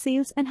online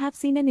sales and have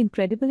seen an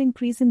incredible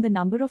increase in the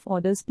number of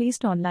orders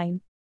placed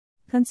online.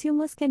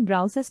 Consumers can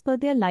browse as per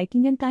their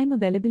liking and time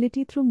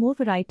availability through more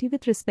variety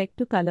with respect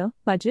to color,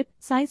 budget,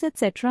 size,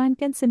 etc., and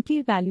can simply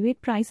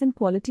evaluate price and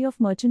quality of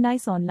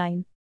merchandise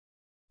online.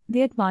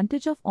 The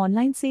advantage of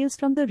online sales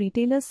from the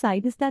retailer's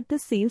side is that the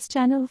sales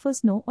channel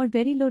offers no or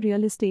very low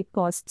real estate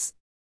costs.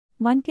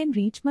 One can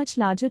reach much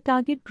larger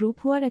target group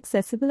who are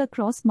accessible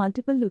across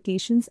multiple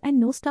locations and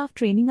no staff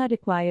training are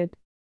required.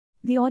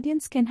 The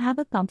audience can have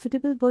a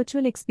comfortable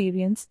virtual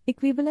experience,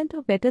 equivalent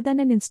or better than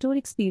an in-store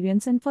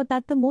experience, and for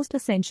that the most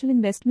essential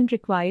investment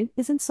required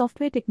is in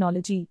software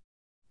technology.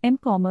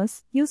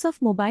 M-commerce, use of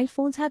mobile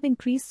phones have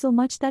increased so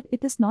much that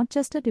it is not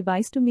just a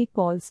device to make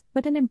calls,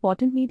 but an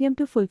important medium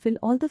to fulfill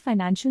all the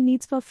financial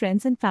needs for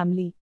friends and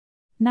family.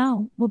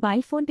 Now,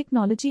 mobile phone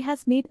technology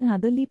has made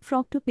another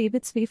leapfrog to pave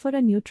its way for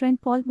a new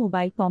trend called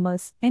mobile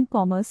commerce,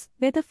 M-commerce,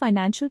 where the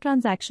financial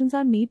transactions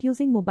are made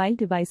using mobile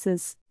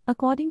devices.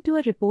 According to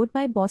a report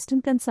by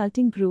Boston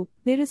Consulting Group,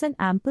 there is an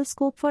ample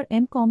scope for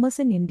M-commerce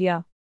in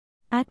India.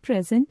 At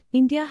present,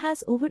 India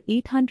has over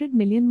 800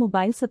 million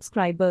mobile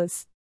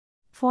subscribers.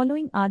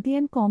 Following are the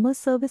M-commerce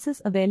services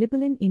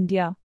available in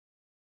India: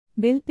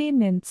 bill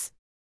payments,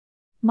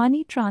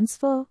 money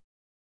transfer,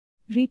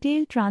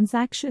 retail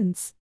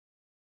transactions,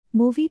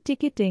 movie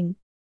ticketing,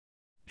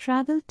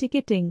 travel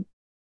ticketing.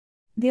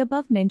 The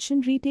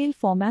above-mentioned retail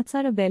formats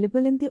are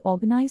available in the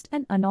organized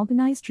and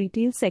unorganized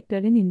retail sector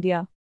in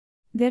India.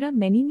 There are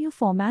many new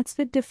formats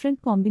with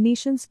different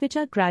combinations which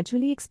are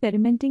gradually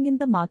experimenting in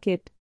the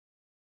market.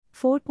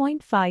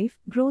 4.5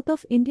 Growth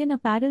of Indian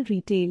apparel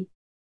retail.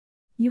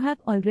 You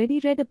have already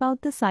read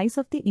about the size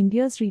of the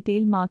India's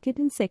retail market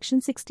in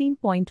section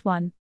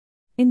 16.1.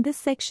 In this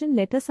section,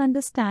 let us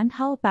understand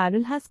how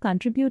apparel has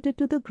contributed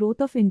to the growth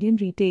of Indian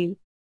retail.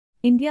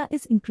 India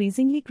is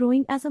increasingly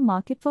growing as a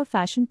market for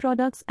fashion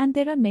products, and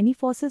there are many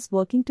forces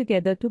working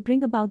together to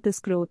bring about this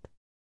growth.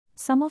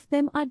 Some of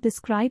them are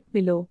described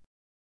below.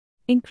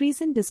 Increase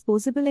in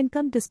disposable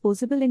income.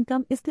 Disposable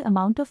income is the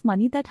amount of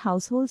money that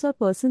households or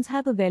persons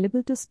have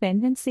available to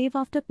spend and save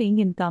after paying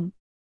income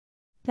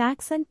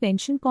tax and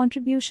pension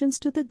contributions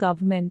to the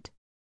government.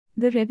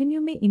 The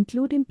revenue may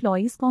include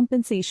employees'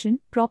 compensation,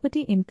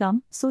 property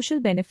income, social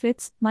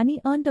benefits,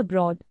 money earned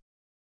abroad,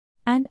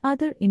 and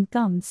other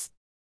incomes.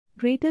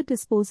 Greater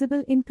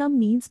disposable income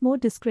means more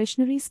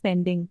discretionary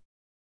spending.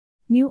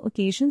 New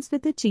occasions.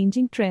 With the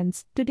changing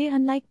trends, today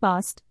unlike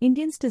past,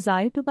 Indians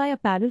desire to buy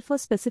apparel for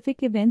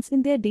specific events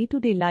in their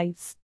day-to-day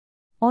lives.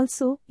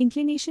 Also,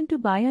 inclination to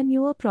buy a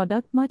newer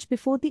product much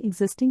before the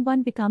existing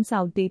one becomes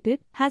outdated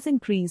has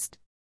increased.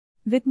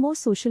 With more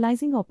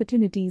socializing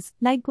opportunities,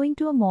 like going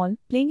to a mall,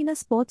 playing in a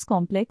sports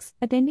complex,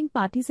 attending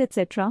parties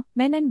etc.,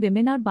 men and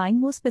women are buying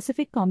more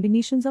specific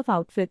combinations of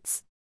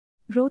outfits.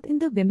 Growth in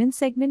the women's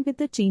segment. With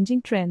the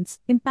changing trends,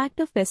 impact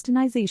of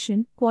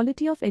westernization,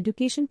 quality of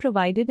education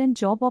provided and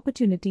job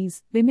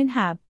opportunities, women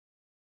have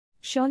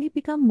surely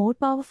become more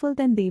powerful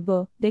than they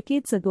were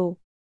decades ago.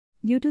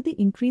 Due to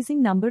the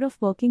increasing number of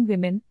working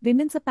women,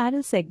 women's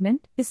apparel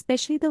segment,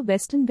 especially the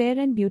western wear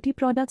and beauty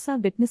products, are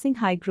witnessing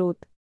high growth.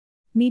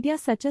 Media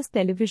such as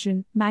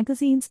television,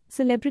 magazines,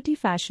 celebrity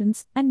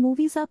fashions, and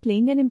movies are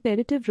playing an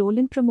imperative role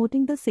in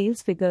promoting the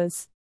sales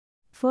figures.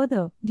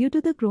 Further, due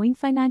to the growing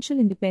financial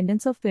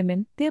independence of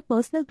women, their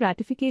personal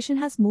gratification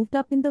has moved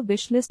up in the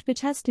wish list,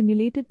 which has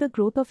stimulated the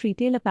growth of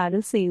retail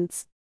apparel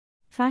sales.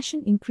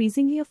 Fashion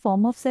increasingly a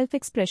form of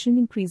self-expression.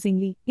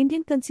 Increasingly,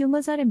 Indian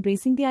consumers are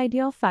embracing the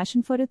idea of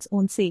fashion for its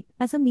own sake,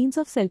 as a means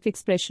of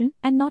self-expression,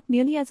 and not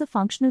merely as a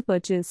functional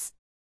purchase.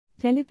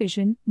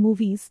 Television,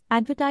 movies,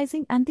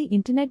 advertising and the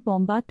internet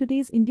bombard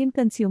today's Indian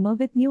consumer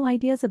with new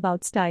ideas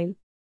about style.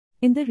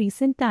 In the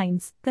recent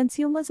times,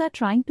 consumers are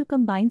trying to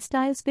combine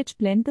styles which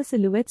blend the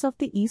silhouettes of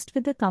the East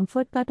with the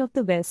comfort cut of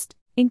the West.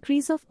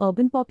 Increase of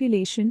urban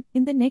population.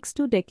 In the next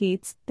 2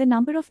 decades, the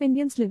number of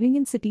Indians living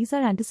in cities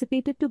are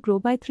anticipated to grow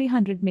by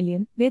 300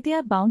 million, where they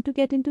are bound to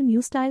get into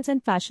new styles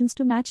and fashions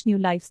to match new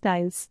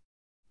lifestyles.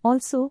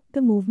 Also,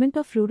 the movement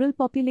of rural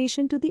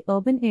population to the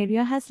urban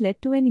area has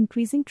led to an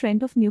increasing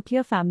trend of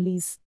nuclear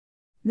families.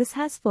 This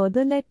has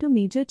further led to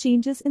major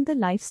changes in the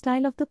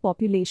lifestyle of the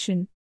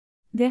population.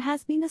 There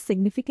has been a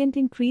significant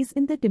increase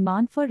in the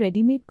demand for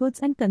ready-made goods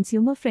and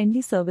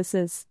consumer-friendly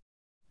services.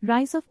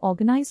 Rise of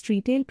organized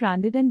retail,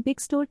 branded and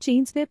big store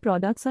chains where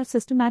products are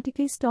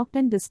systematically stocked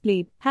and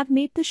displayed, have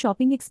made the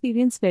shopping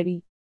experience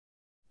very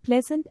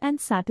pleasant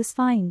and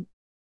satisfying.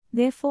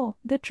 Therefore,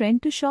 the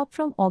trend to shop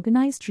from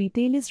organized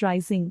retail is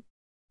rising.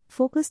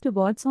 Focus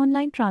towards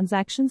online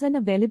transactions and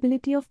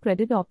availability of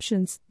credit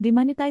options.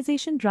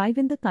 Demonetization drive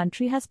in the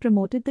country has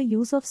promoted the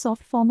use of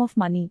soft form of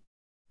money.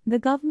 The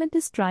government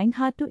is trying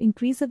hard to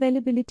increase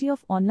availability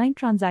of online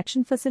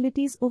transaction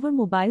facilities over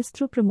mobiles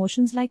through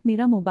promotions like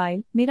Mera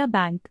Mobile, Mera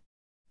Bank.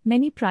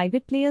 Many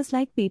private players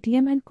like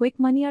Paytm and Quick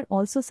Money are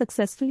also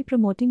successfully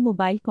promoting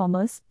mobile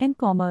commerce and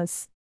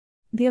commerce.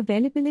 The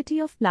availability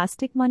of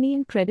plastic money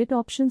and credit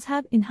options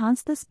have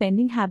enhanced the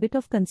spending habit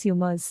of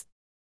consumers.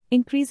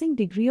 Increasing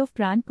degree of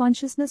brand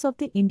consciousness of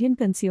the Indian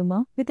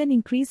consumer. With an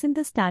increase in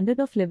the standard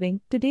of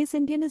living, today's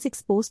Indian is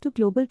exposed to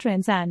global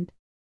trends and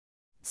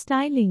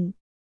styling.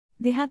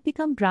 They have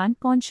become brand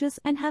conscious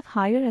and have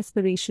higher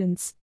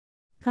aspirations.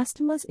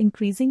 Customers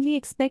increasingly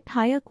expect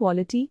higher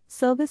quality,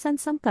 service and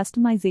some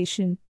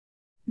customization.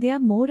 They are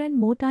more and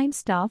more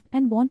time-starved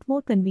and want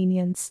more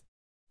convenience.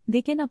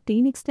 They can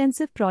obtain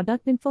extensive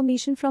product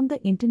information from the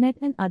internet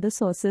and other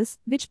sources,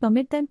 which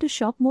permit them to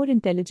shop more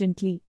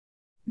intelligently.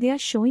 They are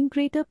showing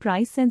greater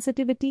price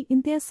sensitivity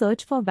in their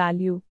search for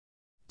value.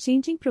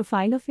 Changing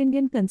profile of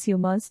Indian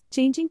consumers.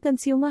 Changing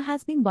consumer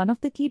has been one of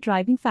the key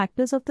driving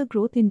factors of the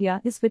growth India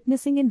is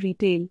witnessing in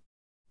retail.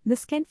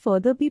 This can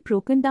further be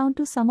broken down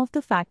to some of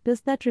the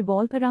factors that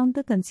revolve around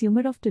the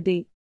consumer of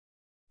today.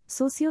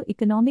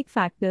 Socio-economic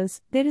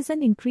factors. There is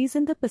an increase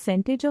in the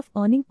percentage of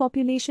earning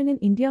population in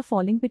India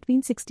falling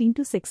between 16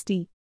 to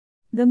 60.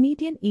 The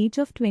median age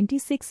of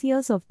 26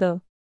 years of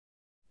the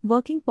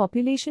working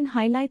population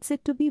highlights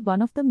it to be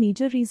one of the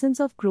major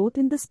reasons of growth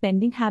in the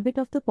spending habit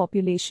of the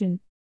population.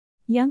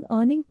 Young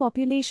earning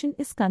population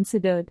is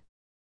considered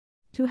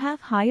to have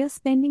higher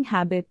spending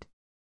habit.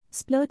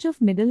 Splurge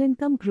of middle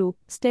income group.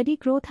 Steady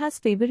growth has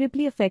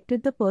favorably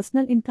affected the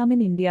personal income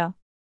in India.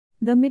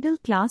 The middle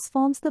class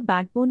forms the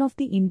backbone of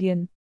the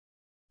Indian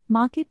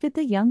market, with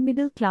the young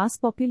middle class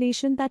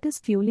population that is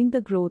fueling the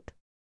growth.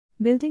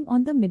 Building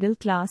on the middle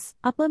class,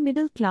 upper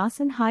middle class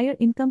and higher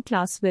income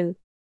class will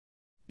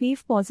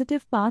pave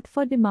positive path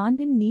for demand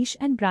in niche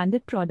and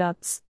branded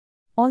products.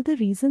 All the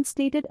reasons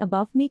stated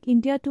above make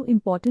India too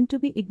important to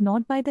be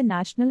ignored by the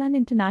national and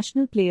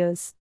international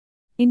players.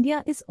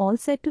 India is all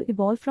set to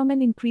evolve from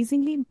an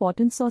increasingly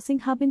important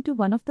sourcing hub into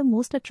one of the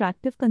most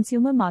attractive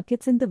consumer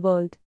markets in the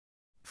world.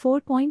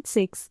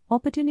 4.6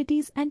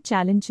 Opportunities and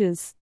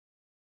Challenges.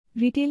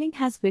 Retailing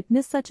has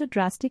witnessed such a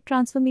drastic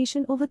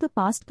transformation over the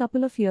past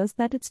couple of years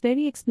that its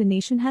very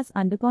explanation has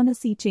undergone a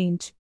sea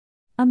change.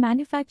 A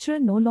manufacturer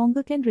no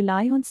longer can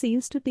rely on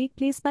sales to take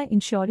place by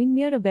ensuring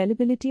mere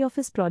availability of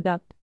his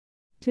product.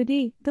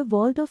 Today, the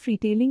world of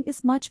retailing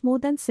is much more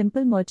than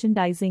simple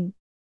merchandising.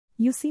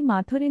 U.C.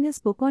 Mathur in his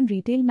book on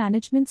retail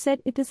management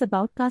said it is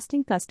about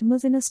casting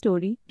customers in a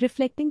story,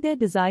 reflecting their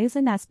desires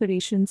and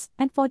aspirations,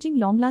 and forging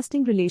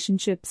long-lasting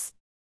relationships.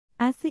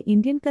 As the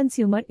Indian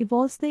consumer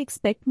evolves, they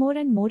expect more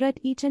and more at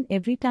each and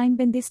every time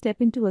when they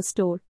step into a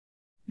store.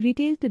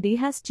 Retail today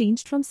has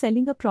changed from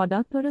selling a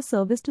product or a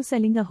service to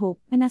selling a hope,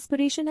 an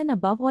aspiration, and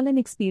above all an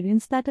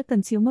experience that a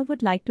consumer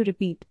would like to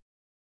repeat.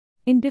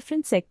 In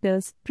different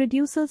sectors,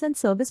 producers and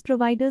service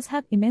providers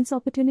have immense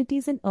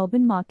opportunities in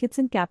urban markets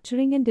in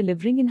capturing and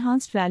delivering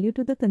enhanced value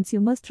to the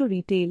consumers through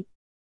retail.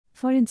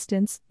 For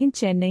instance, in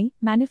Chennai,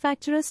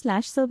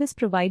 manufacturers/service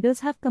providers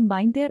have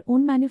combined their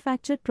own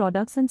manufactured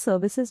products and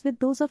services with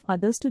those of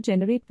others to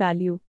generate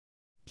value.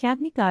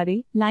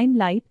 CAPMER,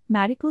 Limelight,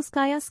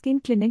 Marikovskaya Skin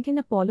Clinic and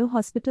Apollo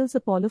Hospitals,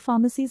 Apollo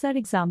Pharmacies are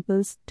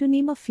examples, to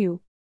name a few.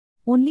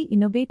 Only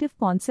innovative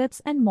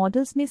concepts and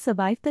models may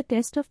survive the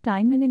test of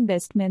time and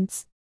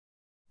investments.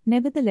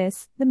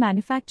 Nevertheless, the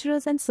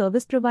manufacturers and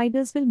service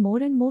providers will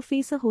more and more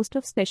face a host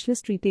of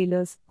specialist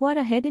retailers who are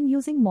ahead in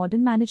using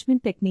modern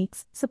management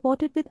techniques,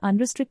 supported with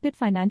unrestricted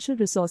financial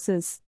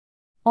resources.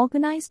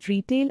 Organized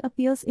retail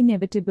appears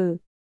inevitable.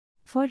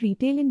 For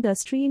retail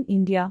industry in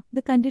India,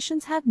 the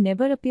conditions have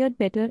never appeared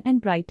better and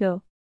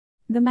brighter.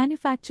 The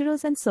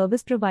manufacturers and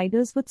service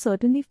providers would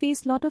certainly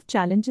face lot of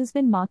challenges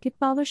when market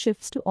power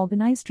shifts to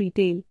organized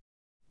retail.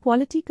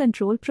 Quality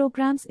control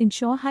programs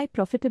ensure high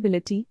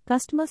profitability,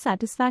 customer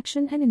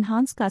satisfaction, and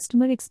enhance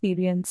customer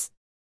experience.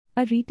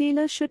 A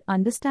retailer should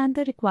understand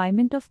the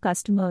requirement of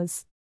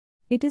customers.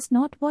 It is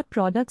not what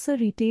products a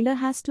retailer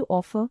has to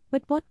offer,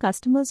 but what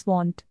customers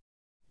want.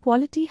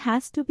 Quality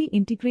has to be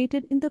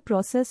integrated in the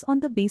process on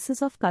the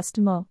basis of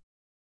customer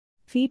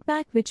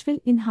feedback, which will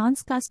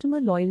enhance customer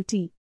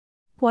loyalty.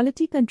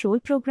 Quality control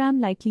program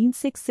like Lean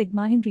Six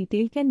Sigma in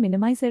retail can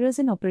minimize errors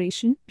in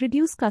operation,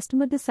 reduce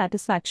customer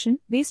dissatisfaction,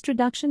 waste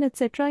reduction,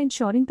 etc.,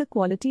 ensuring the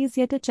quality is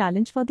yet a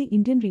challenge for the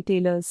Indian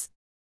retailers.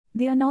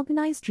 The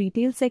unorganized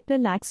retail sector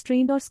lacks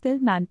trained or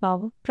skilled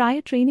manpower,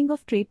 prior training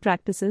of trade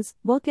practices,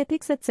 work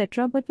ethics,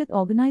 etc., but with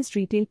organized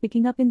retail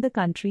picking up in the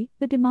country,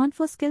 the demand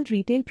for skilled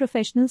retail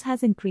professionals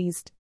has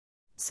increased.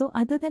 So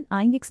other than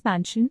eyeing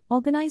expansion,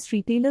 organized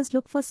retailers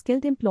look for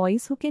skilled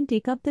employees who can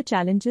take up the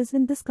challenges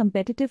in this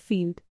competitive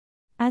field.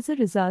 As a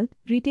result,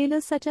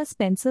 retailers such as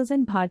Spencer's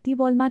and Bharti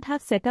Walmart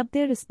have set up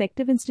their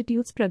respective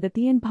institutes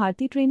Pragati and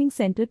Bharti Training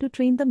Center to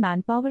train the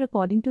manpower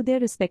according to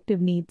their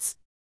respective needs.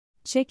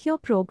 Check your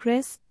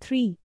progress.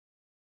 3.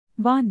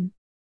 1.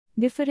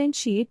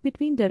 Differentiate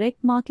between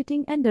direct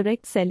marketing and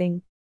direct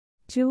selling.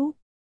 2.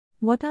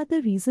 What are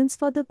the reasons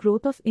for the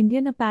growth of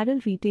Indian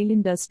apparel retail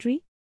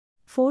industry?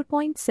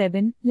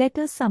 4.7. Let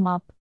us sum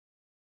up.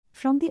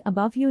 From the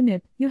above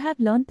unit, you have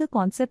learned the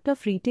concept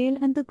of retail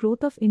and the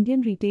growth of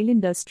Indian retail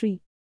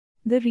industry.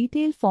 The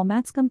retail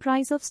formats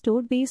comprise of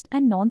store-based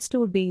and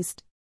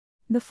non-store-based.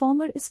 The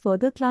former is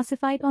further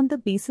classified on the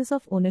basis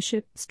of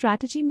ownership,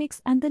 strategy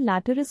mix, and the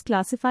latter is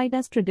classified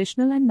as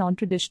traditional and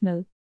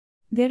non-traditional.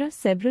 There are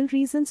several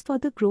reasons for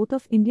the growth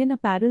of Indian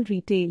apparel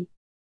retail.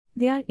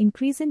 They are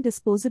increase in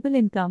disposable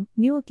income,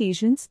 new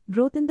occasions,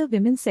 growth in the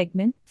women's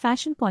segment,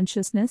 fashion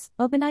consciousness,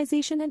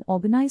 urbanization, and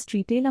organized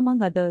retail,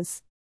 among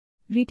others.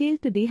 Retail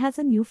today has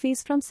a new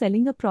phase from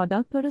selling a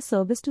product or a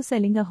service to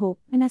selling a hope,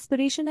 an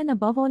aspiration, and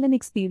above all an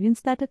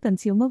experience that a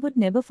consumer would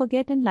never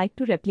forget and like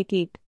to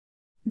replicate.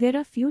 There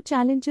are few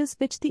challenges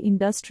which the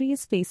industry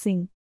is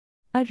facing.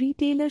 A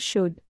retailer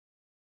should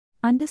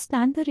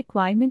understand the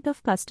requirement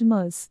of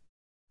customers.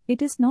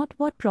 It is not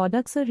what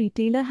products a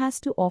retailer has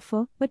to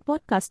offer, but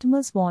what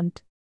customers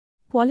want.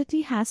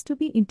 Quality has to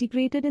be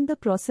integrated in the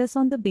process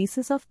on the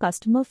basis of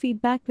customer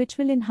feedback, which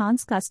will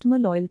enhance customer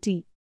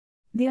loyalty.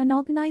 The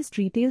unorganized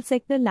retail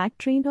sector lacked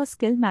trained or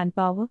skilled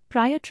manpower,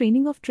 prior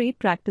training of trade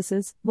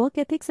practices, work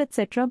ethics,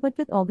 etc., but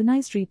with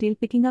organized retail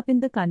picking up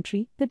in the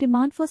country, the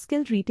demand for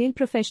skilled retail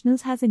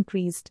professionals has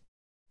increased.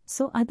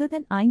 So other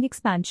than eyeing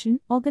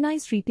expansion,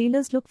 organized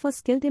retailers look for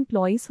skilled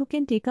employees who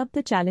can take up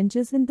the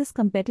challenges in this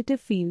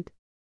competitive field.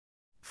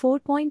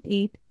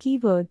 4.8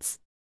 Keywords.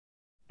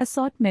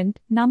 Assortment,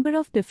 number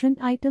of different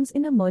items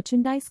in a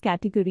merchandise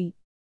category.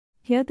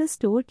 Here the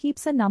store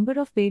keeps a number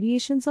of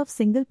variations of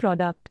single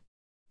product.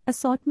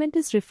 Assortment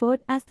is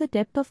referred as the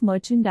depth of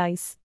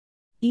merchandise.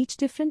 Each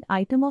different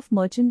item of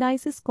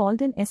merchandise is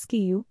called an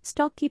SKU,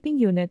 stock keeping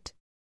unit.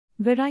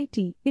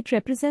 Variety, it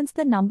represents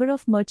the number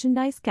of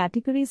merchandise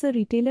categories a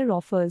retailer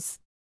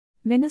offers.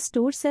 When a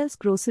store sells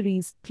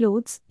groceries,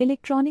 clothes,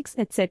 electronics,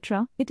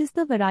 etc., it is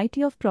the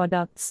variety of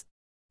products.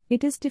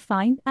 It is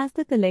defined as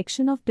the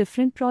collection of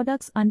different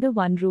products under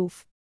one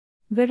roof.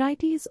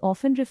 Variety is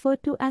often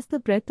referred to as the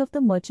breadth of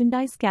the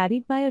merchandise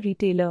carried by a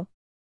retailer.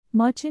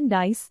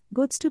 Merchandise,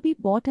 goods to be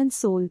bought and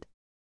sold.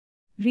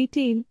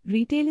 Retail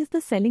is the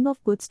selling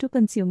of goods to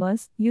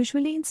consumers,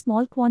 usually in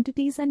small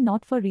quantities and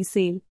not for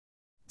resale.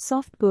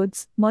 Soft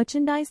goods,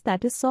 merchandise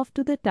that is soft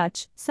to the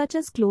touch, such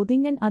as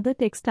clothing and other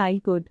textile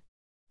good.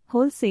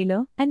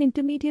 Wholesaler, an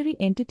intermediary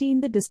entity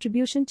in the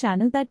distribution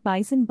channel that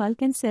buys in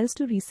bulk and sells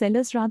to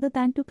resellers rather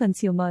than to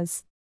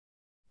consumers.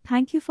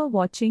 Thank you for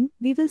watching.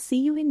 We will see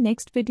you in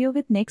next video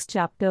with next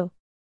chapter.